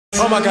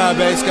Oh my God,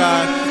 bass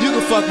guy, you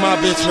can fuck my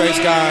bitch, race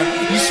guy.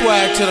 You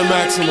swag to the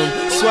maximum,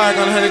 swag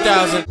on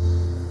 100,000.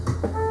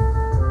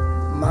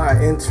 My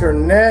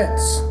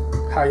internets,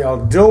 how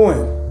y'all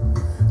doing?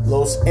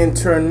 Los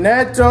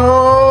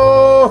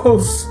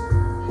internetos,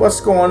 what's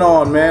going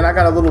on, man? I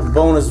got a little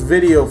bonus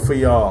video for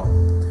y'all.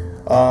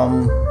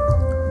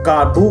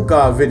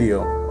 Bootgod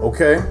video,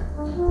 okay?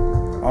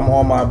 I'm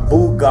on my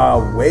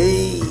Bootgod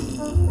wave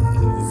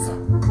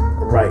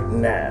right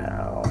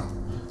now.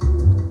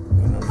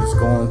 You know, just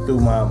going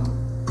through my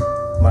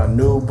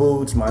new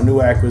boots, my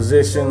new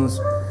acquisitions,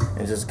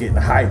 and just getting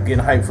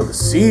hyped for the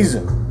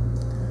season.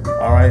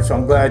 All right, so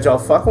I'm glad y'all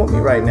fucking with me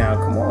right now.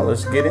 Come on,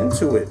 let's get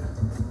into it.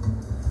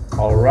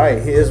 All right,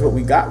 here's what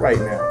we got right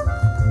now.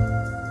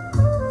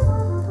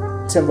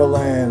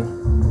 Timberland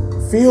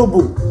field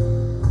boot,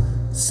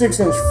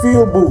 6-inch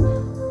field boot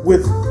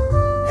with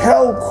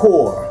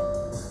Helcor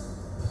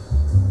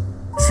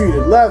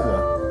treated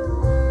leather.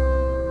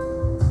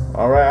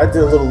 All right, I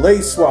did a little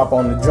lace swap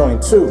on the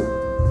joint too.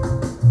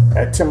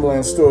 At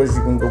Timberland stores,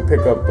 you can go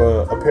pick up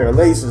a pair of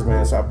laces,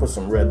 man. So I put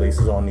some red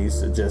laces on these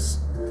to just,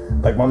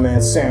 like my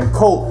man Sam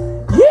Colt.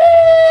 Yeah!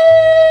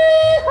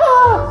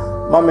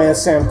 My man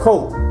Sam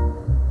Colt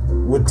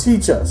would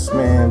teach us,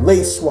 man,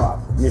 lace swap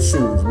your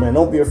shoes, man.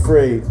 Don't be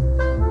afraid.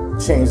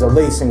 Change the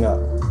lacing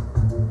up.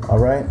 All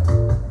right?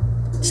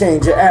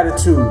 Change your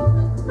attitude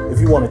if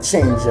you want to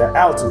change your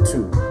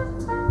altitude.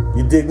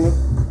 You dig me?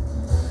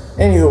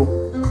 Anywho,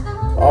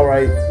 all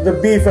right, the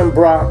Beef and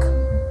Brock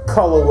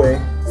colorway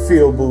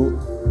field boot,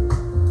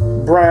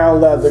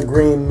 brown leather,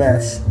 green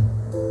mesh,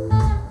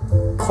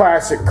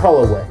 classic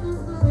colorway,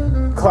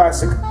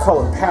 classic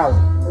color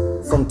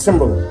palette from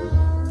Timberland.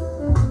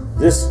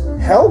 This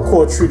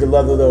Helcor treated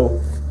leather though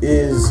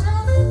is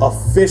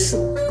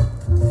official.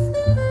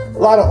 A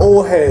lot of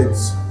old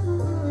heads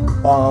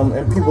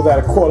and people that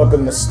are caught up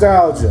in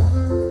nostalgia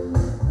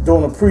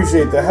don't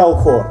appreciate the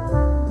Helcor,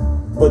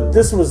 but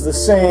this was the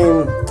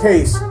same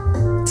case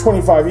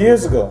 25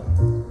 years ago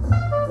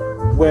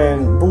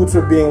when boots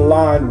were being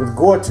lined with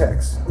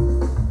Gore-Tex.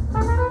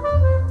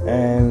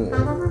 And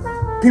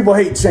people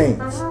hate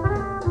change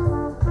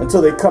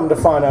until they come to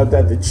find out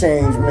that the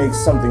change makes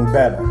something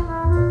better,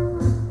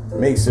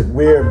 makes it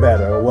wear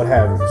better or what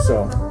have you.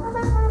 So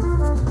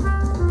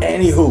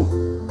anywho,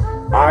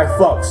 I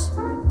fucks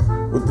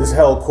with this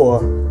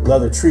Helcor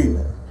leather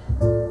treatment.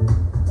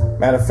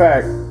 Matter of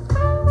fact,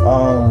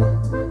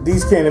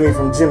 these came to me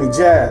from Jimmy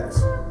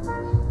Jazz,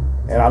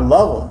 and I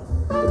love them.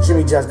 But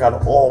Jimmy Jazz got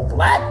an all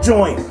black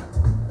joint.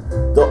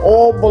 The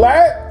all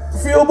black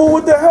field boot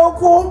with the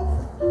Helcor,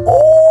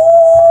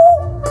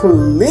 ooh,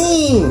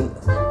 clean.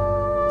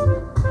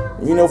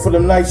 You know, for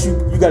them nights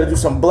you got to do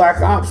some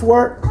black ops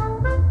work,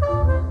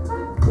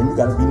 when you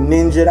got to be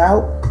ninja'd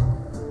out.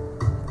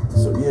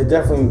 So yeah,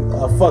 definitely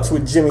fucks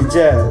with Jimmy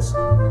Jazz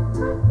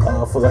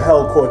for the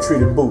Helcor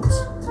treated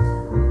boots.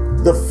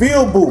 The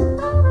field boot,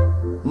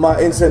 my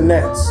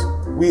internets,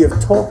 we have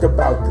talked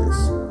about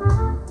this.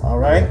 All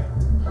right.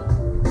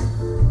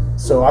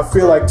 So I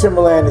feel like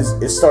Timberland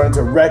is starting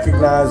to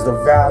recognize the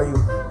value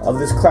of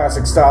this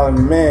classic style,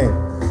 and man,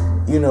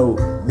 you know,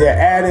 they're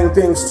adding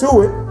things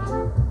to it.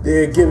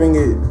 They're giving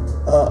it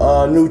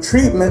new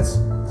treatments.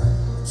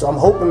 So I'm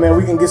hoping, man,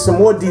 we can get some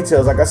more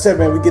details. Like I said,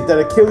 man, we get that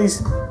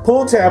Achilles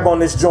pull tab on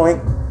this joint,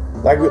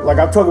 like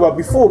I've talked about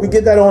before. We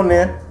get that on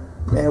there,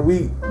 man.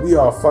 We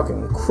are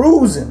fucking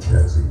cruising.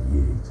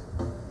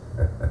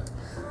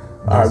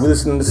 All right, we're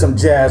listening to some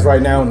jazz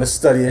right now in the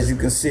study. As you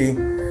can see,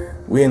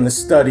 we're in the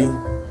study,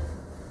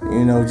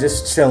 you know,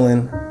 just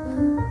chilling,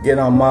 getting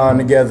our mind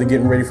together,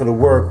 getting ready for the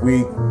work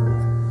week,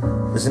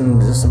 listening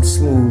to some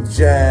smooth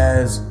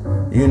jazz,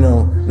 you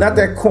know, not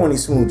that corny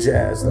smooth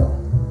jazz though,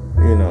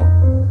 you know,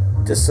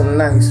 just some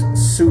nice,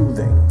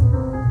 soothing,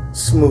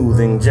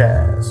 smoothing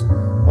jazz,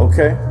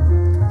 okay?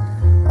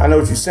 I know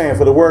what you're saying.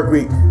 For the work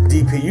week,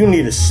 DP, you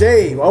need a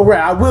shave. All right,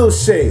 I will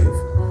shave.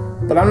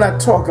 But I'm not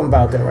talking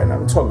about that right now.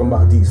 I'm talking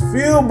about these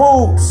field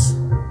boots.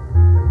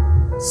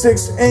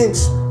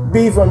 6-inch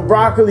Beef and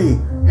Broccoli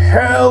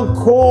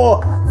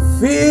Helcor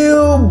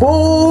field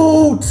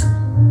boot.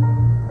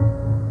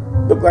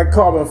 Look like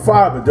carbon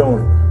fiber,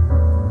 don't it?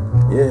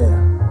 Yeah.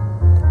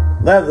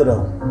 Leather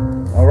though.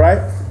 All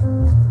right.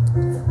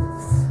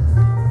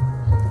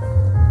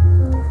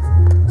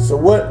 So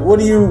what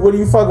are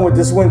you fucking with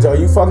this winter? Are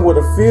you fucking with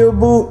a field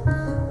boot,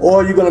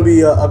 or are you gonna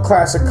be a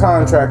classic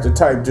contractor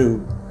type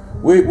dude?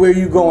 Where are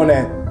you going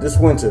at this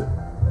winter,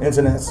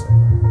 internets?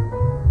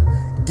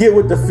 Get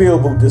with the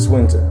field boot this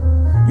winter.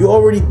 You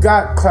already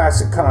got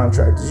classic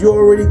contractors. You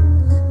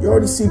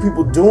already see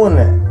people doing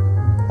that.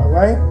 All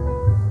right?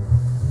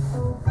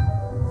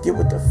 Get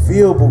with the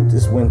field boot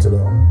this winter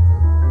though.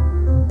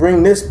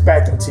 Bring this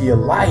back into your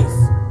life.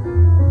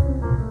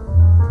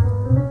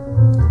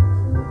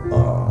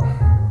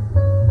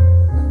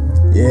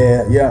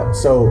 Yeah.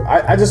 So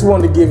I just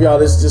wanted to give y'all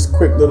this just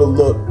quick little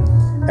look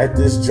at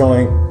this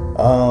joint.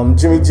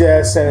 Jimmy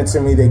Jazz sent it to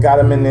me. They got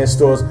them in their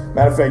stores.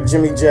 Matter of fact,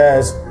 Jimmy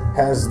Jazz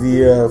has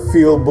the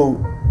field boot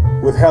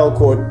with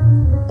Helcor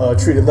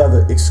treated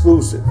leather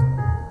exclusive.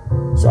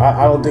 So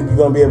I don't think you're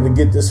gonna be able to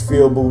get this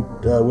field boot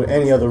with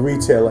any other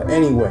retailer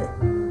anyway.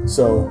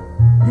 So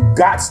you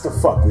gots to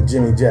fuck with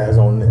Jimmy Jazz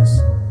on this.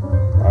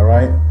 All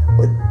right,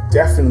 but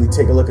definitely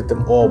take a look at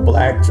them all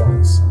black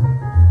joints.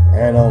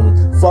 And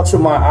fucks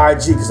with my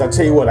IG, because I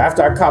tell you what,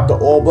 after I copped the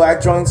all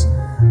black joints,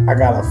 I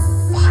got a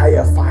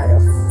fire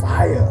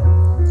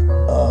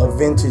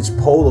vintage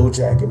polo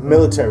jacket,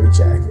 military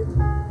jacket,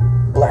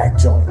 black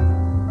joint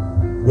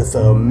with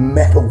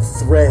metal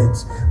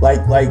threads,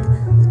 like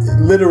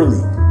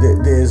literally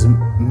there's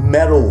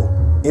metal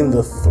in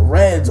the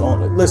threads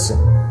on it. Listen,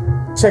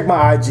 check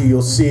my IG,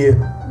 you'll see it.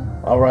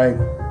 All right,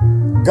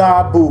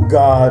 God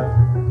Bootgod,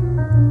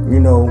 you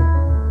know,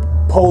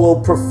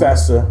 polo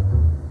professor,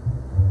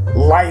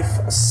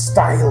 life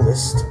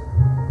stylist,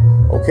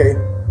 okay,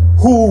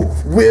 who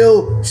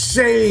will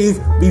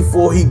shave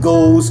before he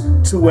goes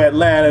to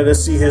Atlanta to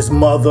see his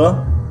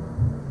mother.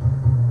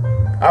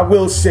 I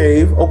will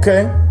shave,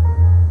 okay?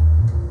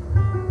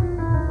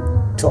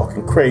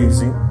 Talking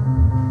crazy.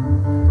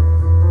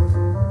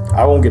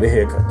 I won't get a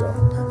haircut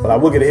though, but I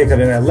will get a haircut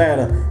in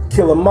Atlanta.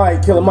 Killer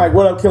Mike,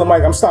 what up, Killer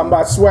Mike? I'm stopping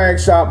by Swag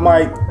Shop,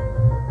 Mike.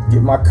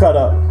 Get my cut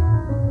up.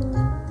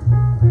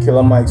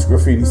 Killer Mike's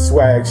Graffiti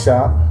Swag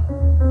Shop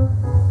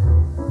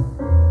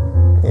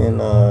in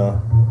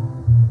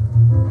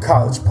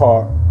College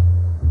Park,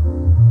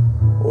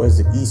 or is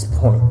it East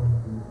Point?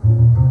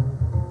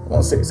 I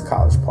want to say it's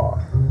College Park.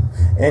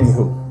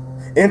 Anywho,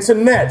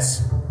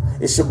 internets,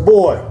 it's your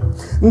boy,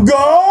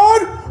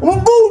 God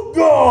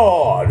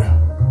Bootgod.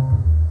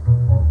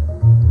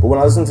 But when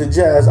I listen to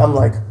jazz, I'm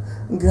like,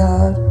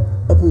 God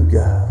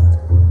Bootgod.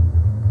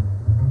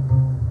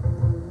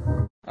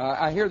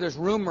 I hear there's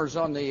rumors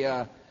on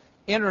the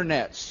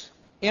internets.